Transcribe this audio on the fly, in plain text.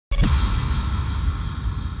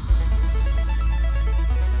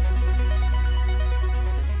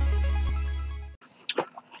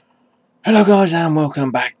Hello guys and welcome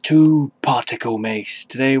back to Particle Mace.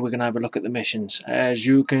 Today we're going to have a look at the missions. As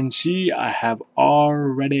you can see, I have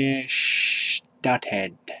already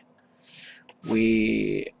started.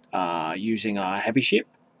 We are using our heavy ship.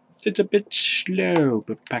 It's a bit slow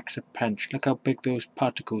but packs a punch. Look how big those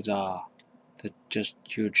particles are. They're just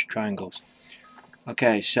huge triangles.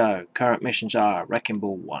 Okay, so current missions are Wrecking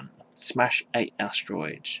Ball 1, Smash 8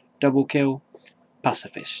 asteroids, Double Kill,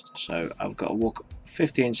 Pacifist. So I've got to walk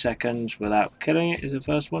 15 seconds without killing it is the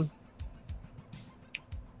first one.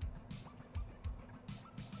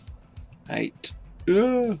 8.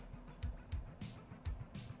 Oh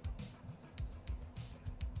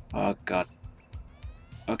god.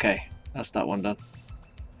 Okay, that's that one done.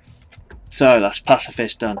 So that's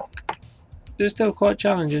Pacifist done. It's still quite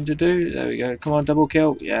challenging to do. There we go. Come on, double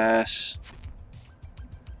kill. Yes.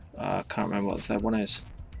 I can't remember what the third one is.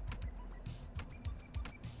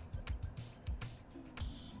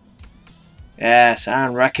 Yes,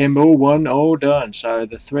 and Wrecking Ball 1 all done. So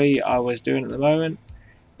the 3 I was doing at the moment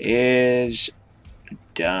is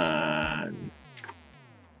done.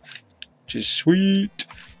 Which is sweet.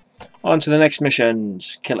 On to the next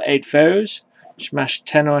missions. Kill 8 foes. Smash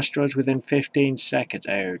 10 asteroids within 15 seconds.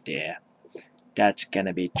 Oh dear. That's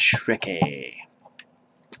gonna be tricky.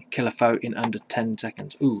 Kill a foe in under 10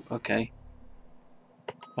 seconds. Ooh, okay.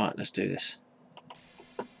 Right, let's do this.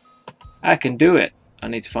 I can do it. I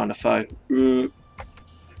need to find a foe. Come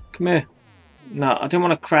here. No, I don't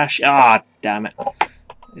want to crash. Ah, damn it.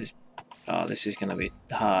 Oh, this is going to be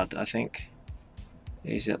hard, I think.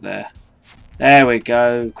 He's up there. There we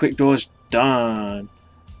go. Quick doors done.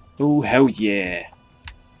 Oh, hell yeah.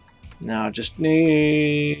 Now I just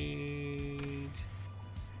need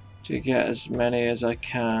to get as many as I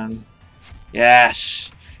can.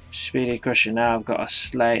 Yes! Speedy Crusher. Now I've got to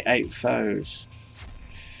slay 8 foes.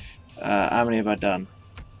 How many have I done?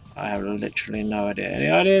 I have literally no idea. Any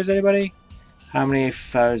ideas, anybody? How many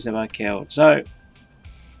foes have I killed? So,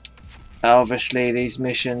 obviously these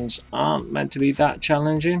missions aren't meant to be that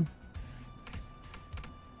challenging.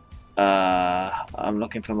 I'm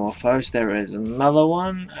looking for more foes. There is another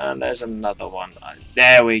one, and there's another one.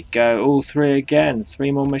 There we go. All 3 again. 3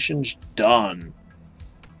 more missions done.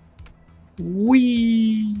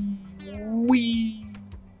 Whee! Whee!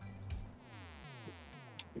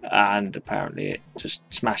 And apparently it just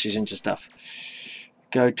smashes into stuff.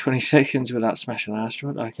 Go 20 seconds without smashing an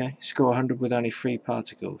asteroid. Okay. Score 100 with only 3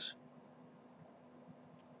 particles.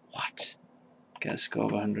 What? Get a score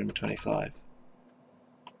of 125.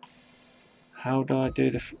 How do I do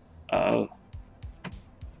the... oh.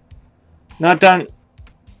 No, don't.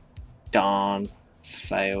 Darn.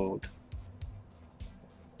 Failed.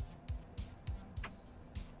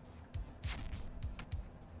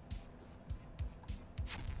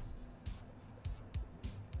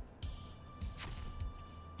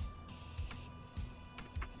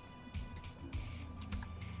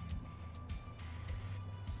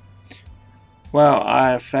 Well,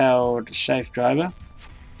 I failed safe driver.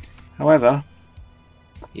 However,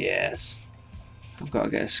 yes, I've got to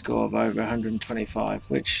get a score of over 125,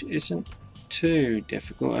 which isn't too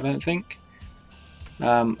difficult, I don't think.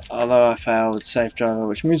 Although I failed safe driver,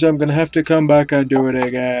 which means I'm going to have to come back and do it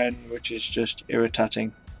again, which is just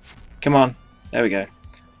irritating. Come on, there we go.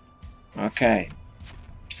 Okay,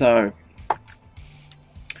 so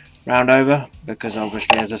round over, because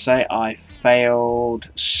obviously, as I say, I failed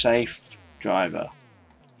safe driver,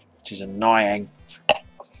 which is annoying.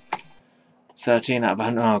 13 out of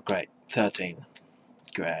 100. Oh, great. 13.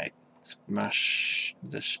 Great. Smash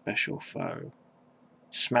the special foe.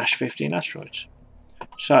 Smash 15 asteroids.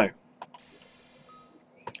 So,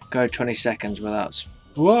 go 20 seconds without...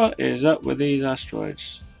 What is up with these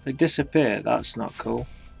asteroids? They disappear. That's not cool.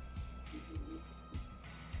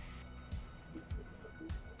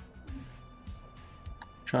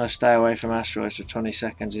 Trying to stay away from asteroids for 20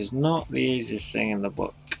 seconds is not the easiest thing in the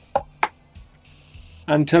book.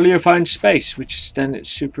 Until you find space, which then it's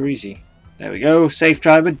super easy. There we go. Safe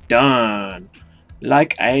driver done.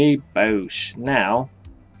 Like a boss. Now,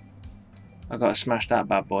 I've got to smash that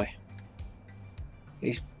bad boy.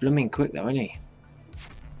 He's blooming quick though, isn't he?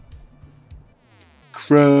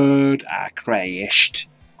 Crud. Ah, crashed.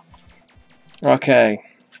 Okay.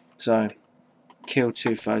 So, kill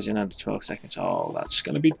 2 foes in under 12 seconds. Oh, that's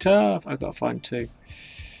going to be tough. I've got to find 2.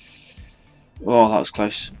 Oh, that was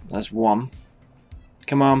close. That's 1.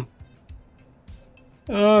 Come on.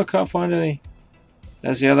 Oh, I can't find any.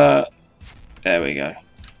 There's the other. There we go.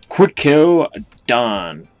 Quick kill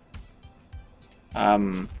done.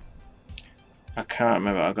 I can't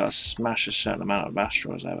remember. I've got to smash a certain amount of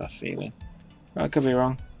asteroids, I have a feeling. I could be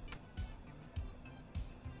wrong.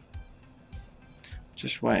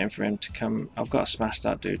 Just waiting for him to come. I've got to smash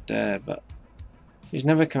that dude there, but he's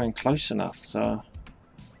never coming close enough, so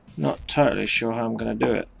not totally sure how I'm going to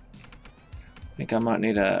do it. I think I might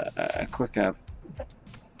need a quicker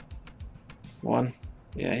one.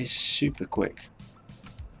 Yeah, he's super quick.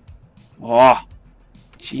 Oh,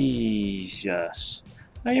 Jesus.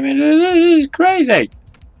 I mean, this is crazy.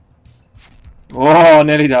 Oh,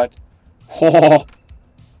 nearly died. Oh,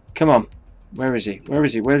 come on. Where is he? Where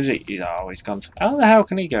is he? Where is he? He's gone. How the hell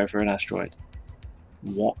can he go for an asteroid?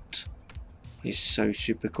 What? He's so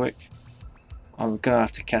super quick. I'm going to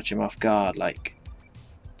have to catch him off guard, like,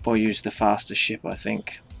 or use the faster ship, I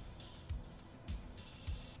think.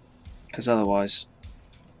 Because otherwise,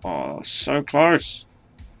 oh, so close.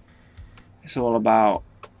 It's all about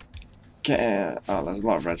getting. Oh, there's a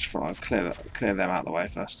lot of reds for. I'll clear them out of the way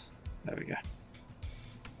first. There we go.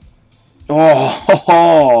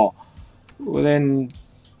 Oh, well then,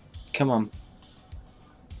 come on,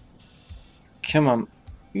 come on.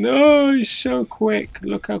 No, he's so quick.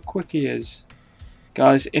 Look how quick he is,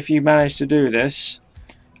 guys. If you manage to do this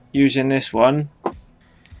using this one,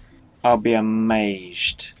 I'll be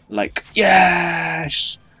amazed. Like,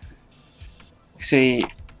 yes. See.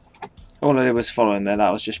 All I did was following there.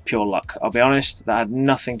 That was just pure luck. I'll be honest, that had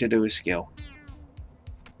nothing to do with skill.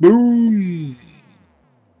 Boom!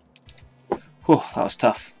 Whew, that was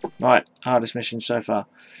tough. Right, hardest mission so far.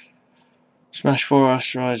 Smash 4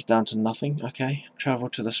 asteroids down to nothing. Okay. Travel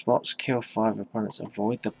to the spots. Kill 5 opponents.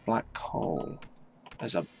 Avoid the black hole.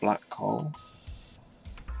 There's a black hole.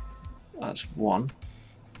 That's 1.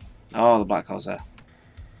 Oh, the black hole's there.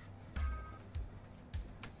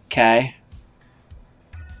 Okay.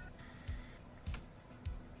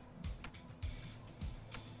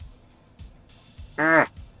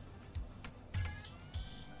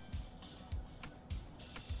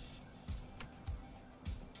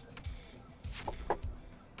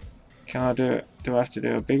 Can I do it? Do I have to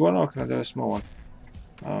do a big one or can I do a small one?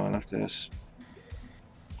 Oh, I'll have to do this.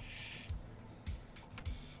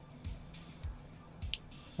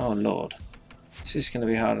 Oh Lord. This is going to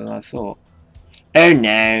be harder than I thought. Oh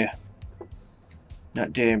no!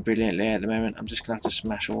 Not doing brilliantly at the moment. I'm just going to have to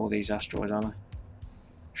smash all these asteroids, aren't I?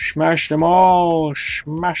 Smash them all!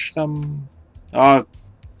 Smash them! Oh,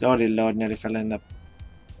 holy Lord, nearly fell in the...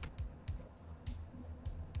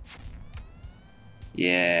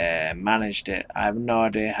 Yeah, managed it. I have no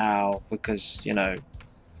idea how, because, you know,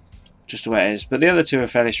 just the way it is. But the other two are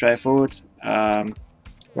fairly straightforward.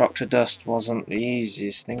 Rock to Dust wasn't the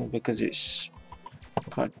easiest thing because it's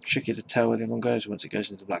quite tricky to tell where the one goes once it goes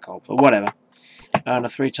into the black hole. But whatever. And a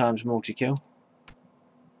 3 times multi-kill.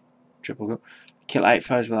 Triple kill. Kill 8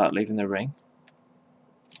 foes without leaving the ring.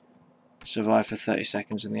 Survive for 30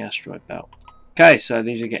 seconds in the asteroid belt. Okay, so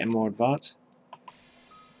these are getting more advanced.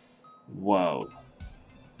 Whoa.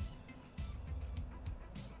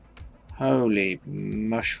 Holy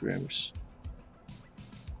mushrooms.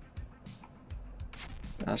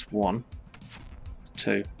 That's 1.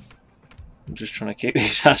 2. I'm just trying to keep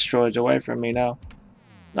these asteroids away from me now.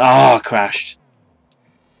 Oh, crashed.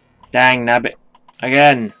 Dang nabbit.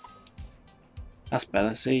 Again. That's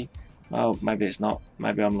better, see? Oh, maybe it's not.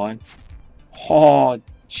 Maybe I'm lying. Oh,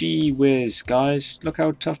 gee whiz, guys. Look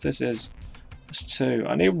how tough this is. That's 2.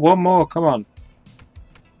 I need 1 more, come on.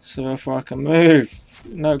 So therefore I can move.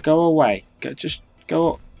 No, go away. Just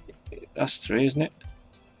go. That's 3, isn't it?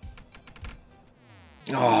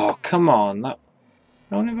 Oh, come on. How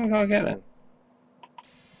many have I got to get then?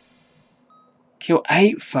 Kill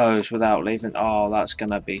 8 foes without leaving. Oh, that's going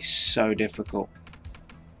to be so difficult.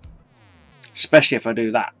 Especially if I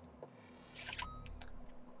do that.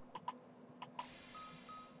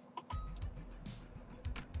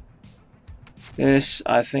 This,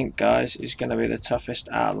 I think, guys, is going to be the toughest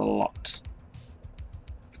out of the lot.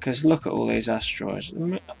 Because look at all these asteroids.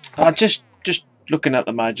 I just looking at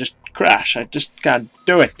them, I just crash. I just can't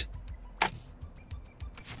do it.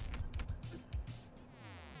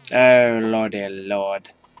 Oh, lordy lord.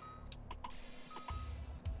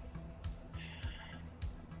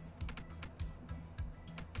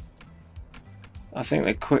 I think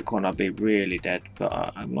the quick one I'll be really dead,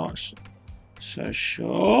 but I'm not so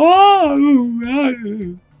sure.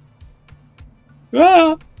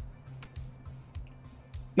 Ah!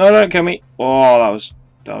 No, don't kill me. Oh,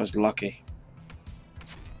 that was lucky.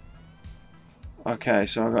 Okay,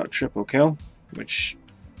 so I got a triple kill, which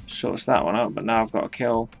sorts that one out, but now I've got to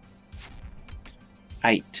kill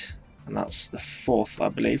 8, and that's the 4th, I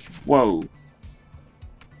believe. Whoa.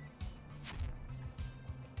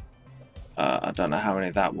 I don't know how many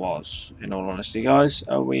that was, in all honesty, guys.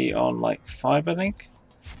 Are we on like 5, I think?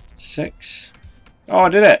 6? Oh, I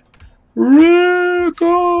did it!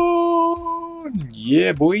 second.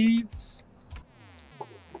 Yeah, boys.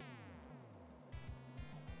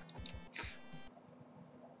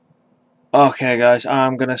 Okay, guys,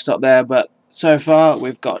 I'm going to stop there, but so far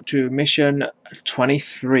we've got to mission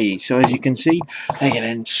 23. So as you can see, they're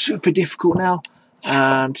getting super difficult now,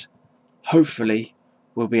 and hopefully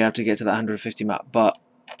we'll be able to get to that 150 mark. But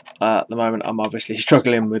at the moment, I'm obviously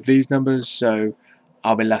struggling with these numbers, so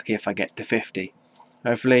I'll be lucky if I get to 50.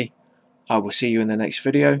 Hopefully, I will see you in the next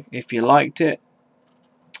video. If you liked it,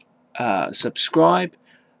 subscribe,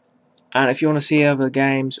 and if you want to see other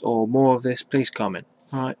games or more of this, please comment.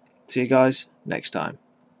 Alright, see you guys next time.